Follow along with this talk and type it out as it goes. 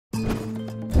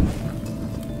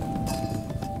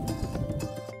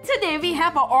today we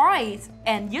have oil,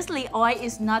 and usually oil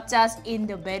is not just in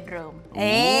the bedroom.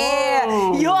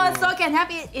 Yeah. You also can have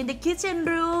it in the kitchen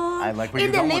room, I like where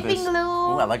in you're the going with living this.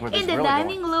 room, Ooh, I like where this in the really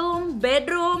dining room,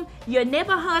 bedroom, your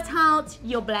neighborhood house,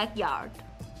 your backyard.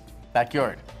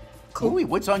 Backyard. Ooh,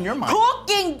 what's on your mind?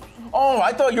 Cooking. Oh,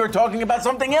 I thought you were talking about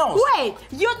something else. Wait,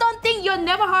 you don't think your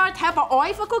neighborhood have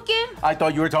oil for cooking? I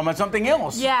thought you were talking about something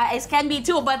else. Yeah, it can be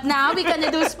too, but now we're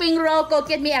gonna do spring roll. Go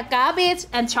get me a garbage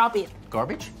and chop it.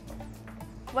 Garbage?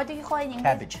 What do you call it in English?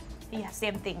 Cabbage. Yeah,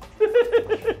 same thing.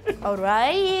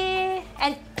 Alright.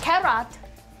 And carrot.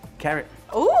 Carrot.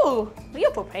 Ooh, you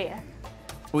prepare.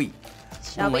 Ooh, I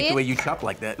Chop don't like it. the way you chop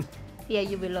like that. Yeah,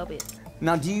 you will love it.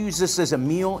 Now, do you use this as a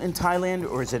meal in Thailand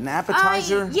or is it an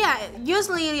appetizer? Yeah,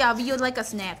 usually we use like a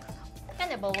snack.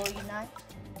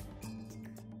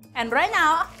 And right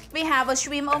now, we have a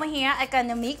shrimp over here. I'm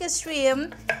gonna make a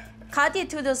shrimp, cut it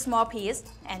to the small piece,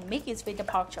 and mix it with the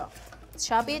pork chop.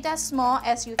 Chop it as small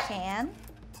as you can.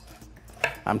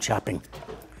 I'm chopping.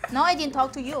 No, I didn't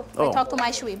talk to you. I Oh. talked to my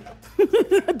shrimp.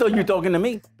 I thought you were talking to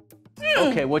me.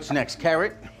 Okay, what's next?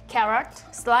 Carrot? Carrot,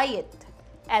 slice it,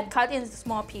 and cut in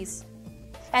small piece.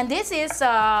 And this is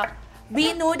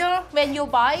bean noodle. When you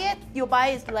buy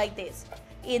it like this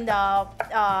in the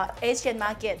Asian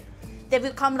market. They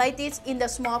will come like this in the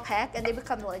small pack, and they will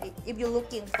come like this. If you're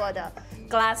looking for the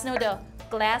glass noodle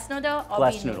or Glass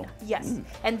bean noodle. Yes.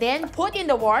 And then put in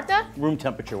the water, Room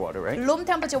temperature water, right? room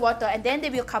temperature water, and then they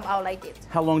will come out like this.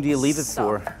 How long do you leave it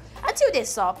for? Soft. Until they're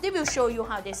soft. They will show you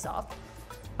how they're soft.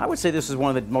 I would say this is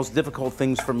one of the most difficult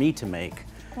things for me to make.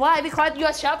 Why? Because you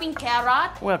are chopping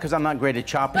carrot. Well, because I'm not great at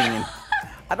chopping and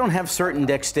I don't have certain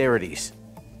dexterities.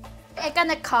 I'm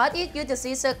gonna cut it, use the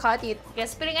scissor, cut it. Get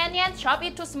spring onion, chop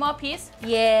it to small piece.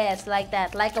 Yes, like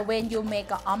that, like when you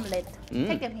make an omelet.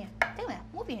 Take them here, take them here,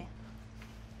 move here.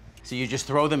 So you just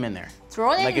throw them in there.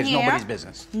 Throw them like in it's here. nobody's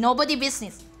business. Nobody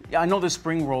business. Yeah, I know the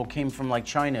spring roll came from like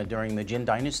China during the Jin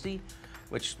Dynasty,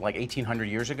 which like 1800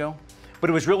 years ago. But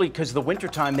it was really because the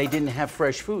wintertime they didn't have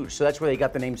fresh food, so that's where they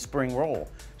got the name spring roll.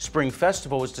 Spring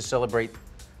festival was to celebrate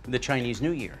the Chinese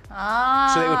New Year.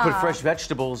 Ah. So they would put fresh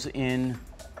vegetables in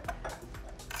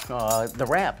the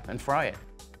wrap and fry it.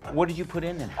 What did you put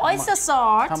in it? Oyster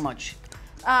sauce. How much?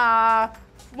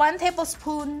 1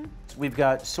 tablespoon. We've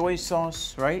got soy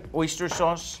sauce, right? Oyster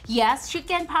sauce, Yes,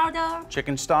 chicken powder.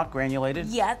 chicken stock granulated,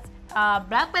 Yes,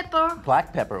 black pepper.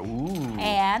 black pepper. Ooh.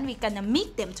 And we're gonna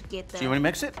mix them together. So you want to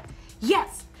mix it?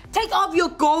 Yes. Take off your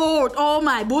gold. Oh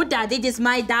my Buddha, this is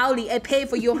my dowry. I pay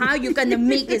for you. How you gonna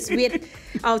mix it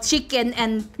with our chicken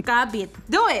and garbage?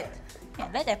 Do it. Yeah,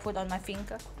 let that put on my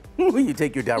finger. You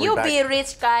take your dowry You back. be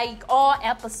rich guy all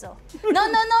episode. No.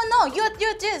 You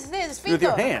just this finger. With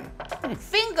your hand.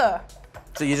 Finger.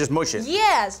 So you just mush it.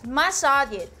 Yes,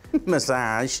 massage it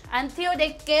Massage. until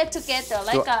they get together,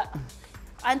 like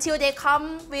until they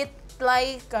come with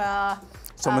like.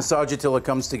 So massage it till it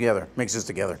comes together, mixes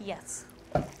together. Yes.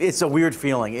 It's a weird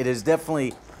feeling. It is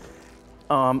definitely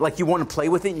like you want to play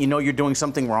with it and you know you're doing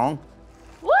something wrong.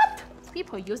 What?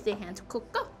 People use their hand to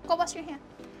cook. Go wash your hand.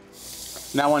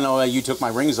 Now I know that you took my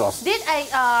rings off. Did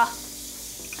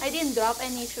I didn't drop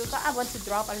any sugar. I want to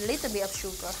drop a little bit of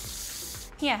sugar.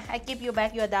 Here, I give you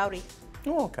back your dowry.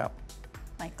 Oh, okay.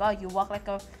 My God, you walk like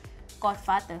a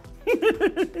godfather.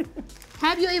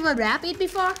 Have you ever wrapped it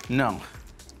before? No.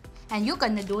 And you're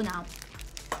gonna do now.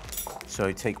 So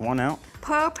you take one out.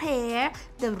 Prepare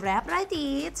the wrap like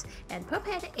this and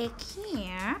prepare the egg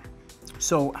here.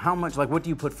 So how much, like what do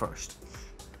you put first?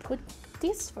 Put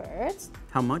this first.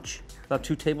 How much? About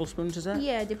 2 tablespoons, is that?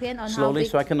 Yeah, depend on Slowly, how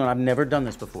big. so I can, I've never done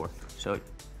this before. So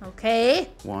Okay.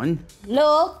 1,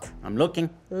 Look. I'm looking.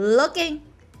 Looking.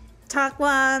 Tuck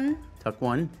 1. Tuck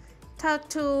 1, Tuck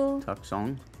 2. tuck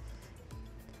song,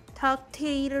 Tuck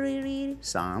 3.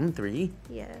 Psalm 3.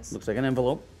 Yes. Looks like an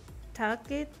envelope. Tuck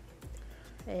it.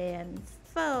 And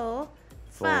 4.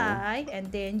 5.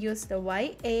 And then use the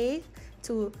white egg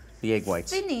to The egg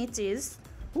whites. finish this.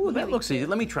 Ooh, that Very looks easy. good.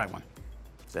 Let me try one.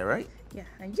 Is that right? Yeah,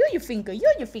 and use your finger,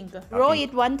 use your finger. Roll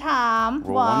it one time.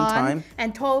 Roll one time.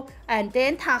 And and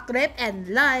then tuck left and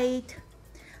right.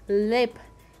 Left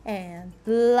and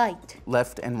right.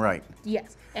 Left and right.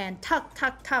 Yes. And tuck.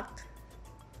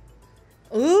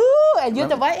 Ooh, and use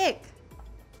the white egg.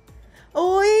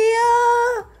 Oh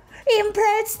yeah,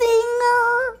 impressing.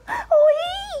 Oh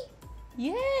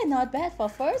yeah, not bad for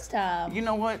first time. You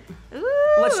know what? Ooh.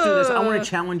 Let's do this. I want to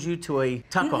challenge you to a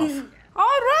tuck off.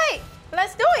 All right,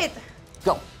 let's do it.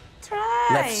 Go. Try.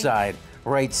 Left side,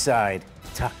 right side.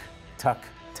 Tuck, tuck,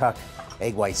 tuck.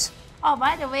 Egg whites. Oh,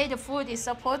 by the way, the food is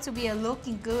supposed to be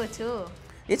looking good too.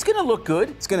 It's going to look good.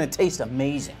 It's going to taste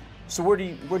amazing. So where do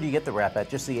you get the wrap at?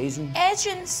 Just the Asian?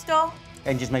 Asian store.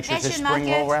 And just make sure it's a Asian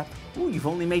spring roll market. wrap? Ooh, you've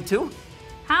only made 2?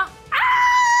 How?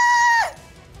 Ah!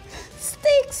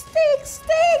 Stick!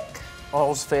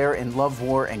 All's fair in love,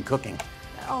 war, and cooking.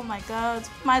 Oh my God,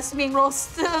 my spring roll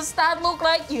still start look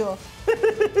like you.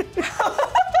 It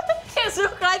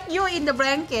look like you in the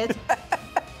blanket.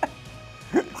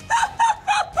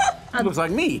 It looks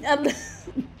like me.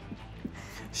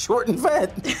 Short and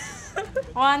fat.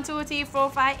 1, 2, 3, 4,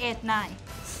 5, 8, 9.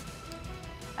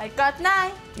 I got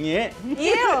 9. Yeah.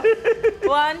 You.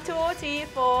 1, 2, 3,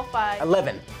 4, 5.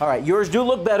 11. All right, yours do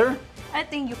look better. I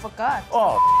think you forgot.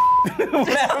 Oh, where'd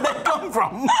that come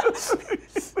from?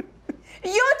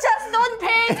 You just don't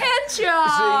pay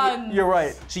attention. See, you're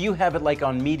right. So you have it like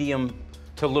on medium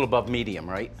to a little above medium,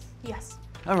 right? Yes.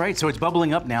 All right, so it's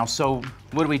bubbling up now. So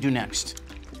what do we do next?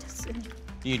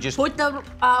 You just Put all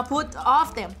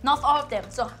of them, not all of them.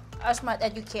 So as much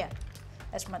as you can.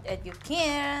 As much as you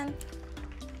can.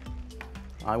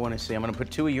 I want to see. I'm going to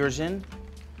put 2 of yours in.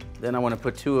 Then I want to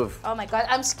put 2 of. Oh my God,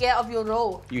 I'm scared of your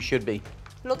roll. You should be.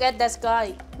 Look at that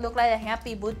guy. Look like a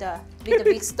happy Buddha with a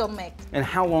big stomach. And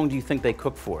how long do you think they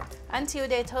cook for? Until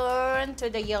they turn to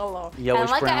the yellow. Yellowish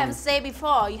and like brown. I have said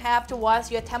before, you have to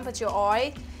watch your temperature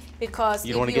oil because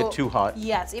You don't want to get too hot.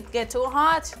 Yes, if you get too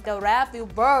hot, the wrap will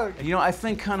burn. You know, I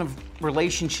think kind of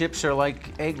relationships are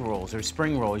like egg rolls or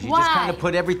spring rolls. You Why? just kind of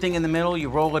put everything in the middle, you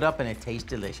roll it up, and it tastes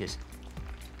delicious.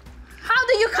 How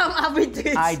do you come up with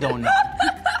this? I don't know.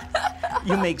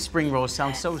 You make spring rolls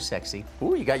sound so sexy.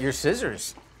 Ooh, you got your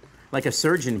scissors. Like a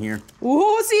surgeon here.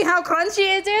 Ooh, see how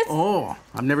crunchy it is? Oh,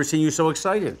 I've never seen you so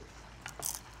excited.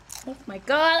 Oh my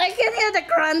God, I can hear the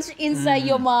crunch inside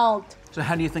your mouth. So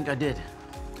how do you think I did?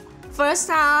 First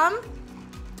time,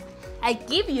 I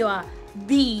give you a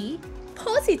B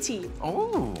positive.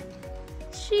 Oh.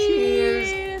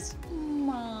 Cheers.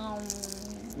 Mom.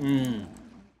 Mmm.